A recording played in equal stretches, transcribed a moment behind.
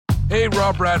Hey,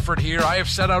 Rob Bradford here. I have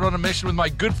set out on a mission with my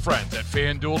good friends at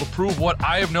FanDuel to prove what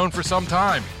I have known for some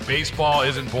time. Baseball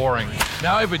isn't boring.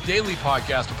 Now I have a daily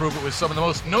podcast to prove it with some of the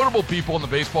most notable people in the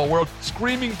baseball world,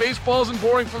 screaming baseball isn't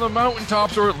boring from the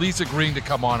mountaintops, or at least agreeing to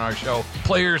come on our show.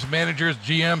 Players, managers,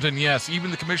 GMs, and yes, even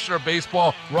the commissioner of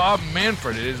baseball, Rob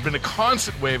Manfred. It has been a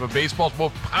constant wave of baseball's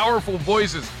most powerful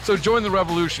voices. So join the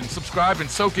revolution. Subscribe and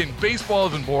soak in Baseball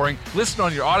Isn't Boring. Listen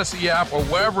on your Odyssey app or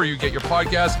wherever you get your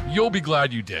podcasts. You'll be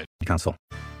glad you did. Council.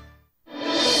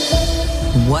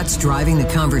 What's driving the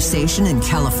conversation in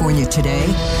California today?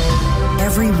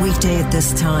 Every weekday at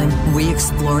this time, we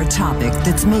explore a topic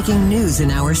that's making news in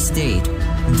our state.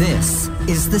 This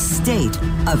is the state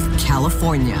of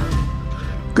California.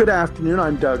 Good afternoon.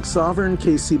 I'm Doug Sovereign,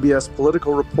 KCBS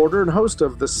political reporter and host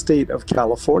of The State of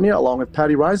California, along with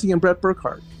Patty Rising and Brett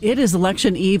Burkhart. It is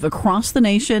election eve across the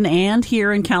nation and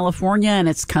here in California, and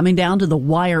it's coming down to the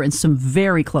wire in some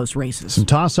very close races. Some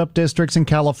toss-up districts in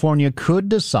California could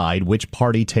decide which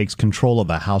party takes control of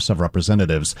the House of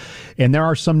Representatives. And there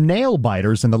are some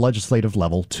nail-biters in the legislative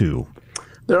level, too.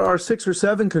 There are 6 or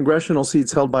 7 congressional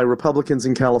seats held by Republicans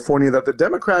in California that the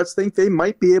Democrats think they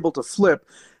might be able to flip.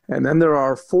 And then there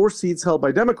are 4 seats held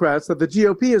by Democrats that the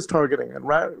GOP is targeting. And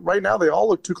right now, they all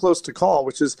look too close to call,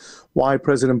 which is why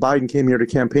President Biden came here to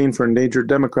campaign for endangered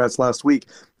Democrats last week.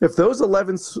 If those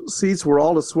 11 seats were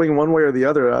all to swing one way or the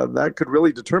other, that could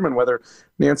really determine whether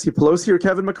Nancy Pelosi or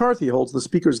Kevin McCarthy holds the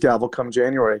Speaker's gavel come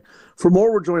January. For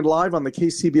more, we're joined live on the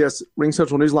KCBS Ring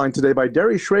Central Newsline today by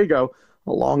Darry Sragow,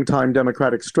 a longtime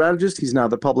Democratic strategist. He's now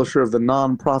the publisher of the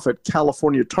nonprofit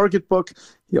California Target book.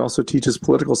 He also teaches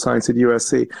political science at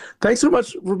USC. Thanks so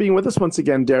much for being with us once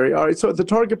again, Darry. All right, so the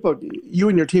Target book, you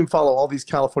and your team follow all these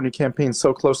California campaigns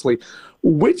so closely.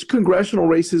 Which congressional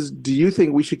races do you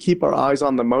think we should keep our eyes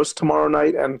on the most tomorrow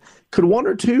night? And could 1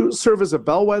 or 2 serve as a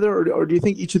bellwether, or do you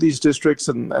think each of these districts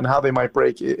and how they might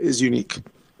break is unique?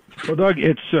 Well, Doug,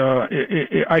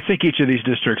 I think each of these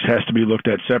districts has to be looked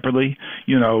at separately.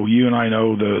 You know, you and I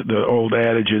know the old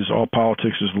adage is all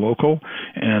politics is local,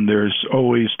 and there's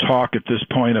always talk at this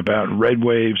point about red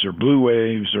waves or blue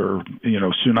waves or,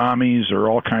 tsunamis or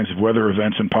all kinds of weather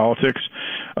events in politics.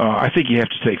 I think you have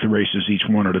to take the races each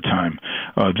one at a time.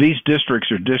 These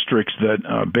districts are districts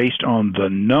that, based on the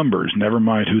numbers, never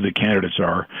mind who the candidates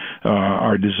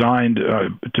are designed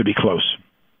to be close.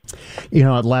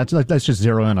 Let's just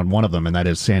zero in on one of them, and that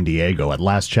is San Diego. At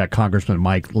last check, Congressman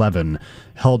Mike Levin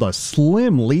held a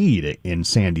slim lead in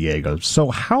San Diego.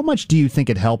 So how much do you think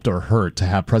it helped or hurt to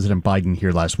have President Biden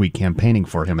here last week campaigning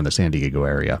for him in the San Diego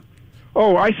area?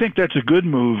 Oh, I think that's a good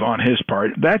move on his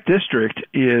part. That district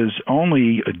is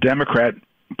only a Democrat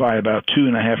by about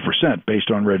 2.5%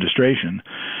 based on registration.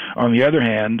 On the other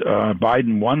hand,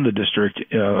 Biden won the district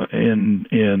in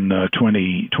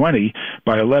 2020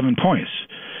 by 11 points.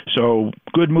 So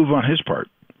good move on his part.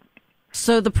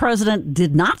 So the president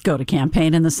did not go to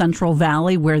campaign in the Central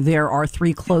Valley, where there are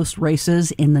 3 close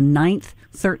races in the 9th,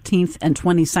 13th, and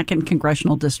 22nd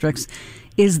congressional districts.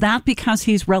 Is that because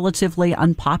he's relatively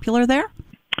unpopular there?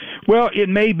 Well, it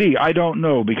may be. I don't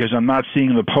know, because I'm not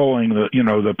seeing the polling,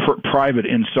 the private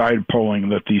inside polling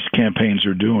that these campaigns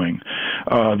are doing.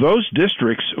 Those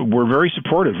districts were very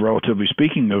supportive, relatively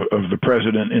speaking, of the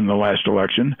president in the last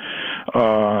election.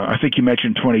 I think you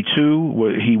mentioned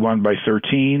 22. He won by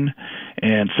 13,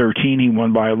 and 13 he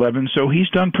won by 11. So he's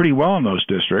done pretty well in those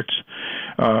districts.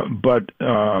 But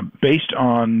based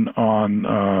on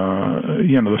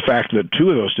the fact that 2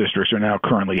 of those districts are now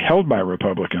currently held by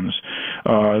Republicans,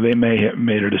 they may have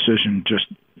made a decision just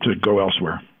to go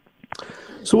elsewhere.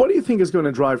 So what do you think is going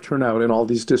to drive turnout in all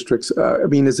these districts?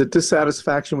 Is it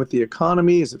dissatisfaction with the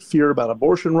economy? Is it fear about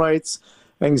abortion rights,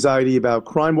 anxiety about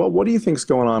crime? What do you think is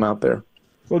going on out there?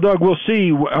 Well, Doug, we'll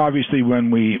see. Obviously,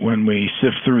 when we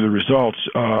sift through the results,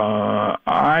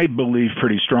 I believe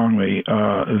pretty strongly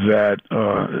that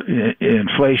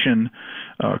inflation,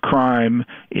 crime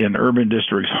in urban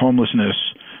districts, homelessness,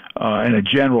 and a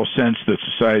general sense that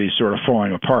society is sort of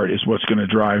falling apart is what's going to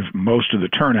drive most of the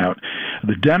turnout.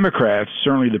 The Democrats,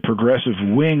 certainly the progressive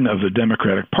wing of the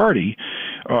Democratic Party,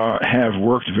 have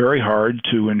worked very hard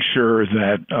to ensure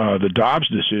that the Dobbs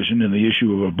decision and the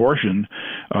issue of abortion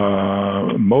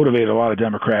motivate a lot of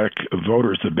Democratic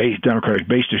voters, the Democratic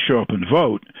base, to show up and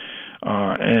vote.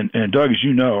 And Doug, as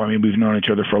you know, we've known each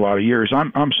other for a lot of years.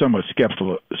 I'm somewhat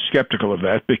skeptical of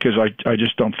that, because I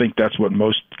just don't think that's what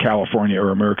most California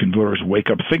or American voters wake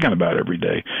up thinking about every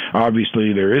day.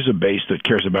 Obviously, there is a base that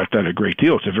cares about that a great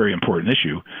deal. It's a very important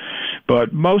issue.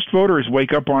 But most voters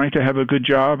wake up wanting to have a good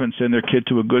job and send their kid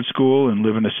to a good school and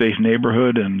live in a safe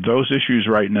neighborhood, and those issues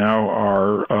right now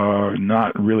are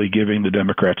not really giving the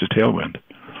Democrats a tailwind.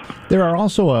 There are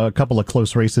also a couple of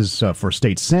close races for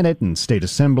state senate and state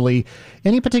assembly.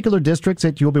 Any particular districts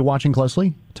that you'll be watching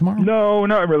closely tomorrow? No,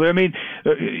 not really. I mean,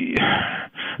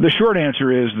 the short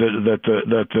answer is that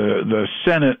the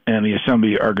Senate and the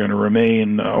Assembly are going to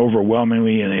remain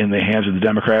overwhelmingly in the hands of the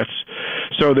Democrats.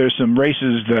 So there's some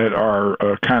races that are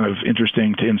kind of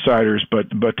interesting to insiders, but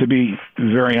to be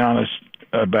very honest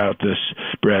about this,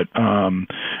 Brett,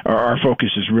 our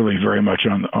focus is really very much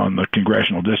on the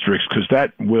congressional districts, because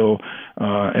that will,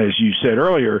 as you said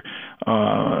earlier,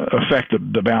 affect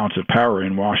the balance of power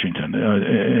in Washington.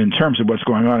 In terms of what's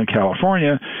going on in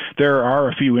California, there are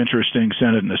a few interesting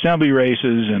Senate and Assembly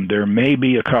races, and there may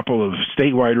be a couple of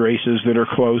statewide races that are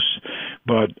close,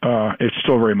 but it's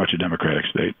still very much a Democratic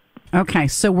state. Okay,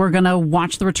 so we're going to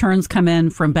watch the returns come in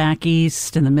from back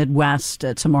east and the Midwest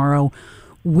tomorrow.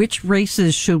 Which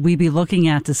races should we be looking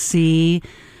at to see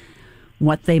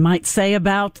what they might say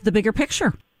about the bigger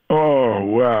picture? Oh,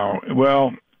 wow.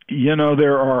 Well,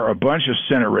 there are a bunch of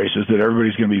Senate races that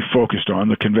everybody's going to be focused on.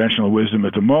 The conventional wisdom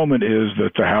at the moment is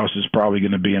that the House is probably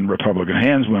going to be in Republican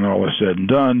hands when all is said and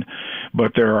done.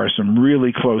 But there are some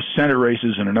really close Senate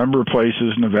races in a number of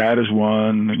places. Nevada's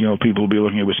one. People will be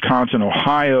looking at Wisconsin,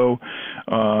 Ohio.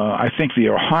 I think the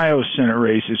Ohio Senate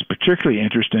race is particularly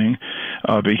interesting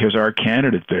because our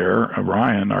candidate there,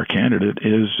 Ryan, our candidate,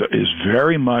 is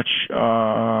very much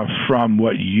from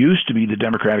what used to be the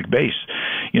Democratic base.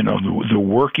 The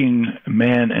working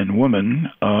man and woman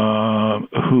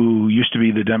who used to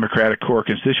be the Democratic core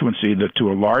constituency that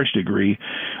to a large degree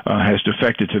has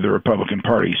defected to the Republican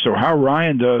Party. So how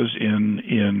Ryan does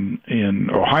in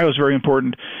Ohio is very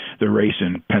important. The race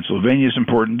in Pennsylvania is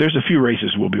important. There's a few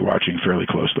races we'll be watching fairly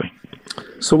closely.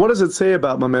 So what does it say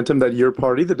about momentum that your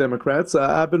party, the Democrats,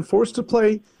 have been forced to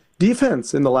play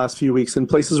defense in the last few weeks in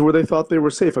places where they thought they were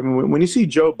safe? I mean, when you see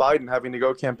Joe Biden having to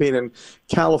go campaign in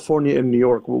California and New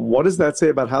York, what does that say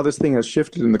about how this thing has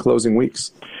shifted in the closing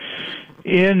weeks?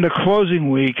 In the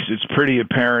closing weeks, it's pretty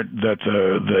apparent that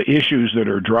the issues that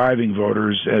are driving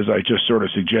voters, as I just sort of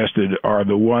suggested, are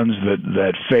the ones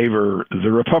that favor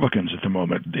the Republicans at the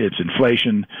moment. It's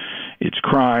inflation, it's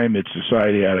crime, it's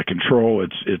society out of control,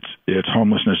 it's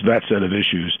homelessness, that set of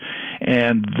issues.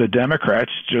 And the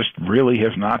Democrats just really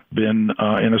have not been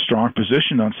in a strong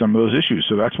position on some of those issues.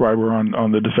 So that's why we're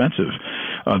on the defensive.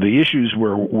 The issues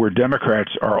where Democrats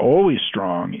are always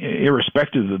strong,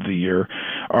 irrespective of the year,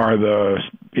 are the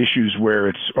issues where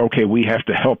it's okay, we have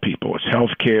to help people. It's health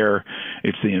care,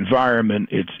 it's the environment,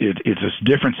 it's a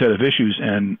different set of issues,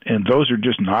 and those are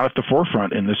just not at the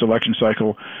forefront in this election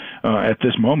cycle at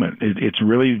this moment. It's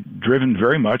really driven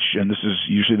very much, and this is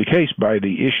usually the case, by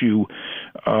the issue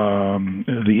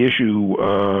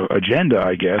agenda,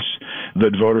 I guess,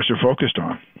 that voters are focused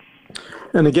on.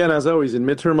 And again, as always, in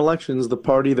midterm elections, the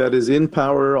party that is in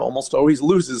power almost always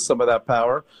loses some of that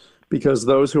power, because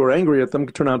those who are angry at them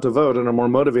turn out to vote and are more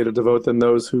motivated to vote than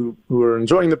those who are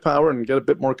enjoying the power and get a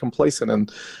bit more complacent.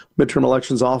 And midterm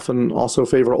elections often also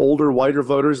favor older, whiter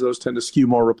voters. Those tend to skew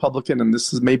more Republican, and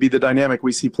this is maybe the dynamic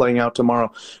we see playing out tomorrow.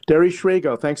 Darry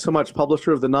Sragow, thanks so much,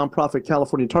 publisher of the nonprofit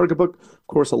California Target Book, of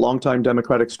course, a longtime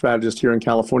Democratic strategist here in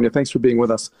California. Thanks for being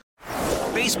with us.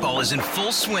 Baseball is in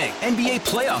full swing. NBA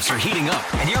playoffs are heating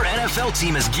up, and your NFL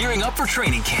team is gearing up for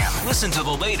training camp. Listen to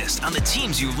the latest on the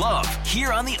teams you love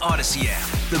here on the Odyssey app.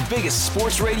 The biggest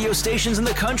sports radio stations in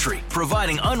the country,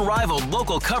 providing unrivaled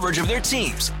local coverage of their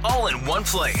teams, all in one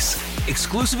place.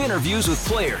 Exclusive interviews with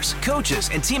players, coaches,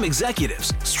 and team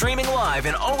executives, streaming live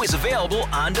and always available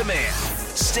on demand.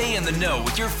 Stay in the know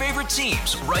with your favorite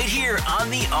teams right here on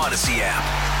the Odyssey app.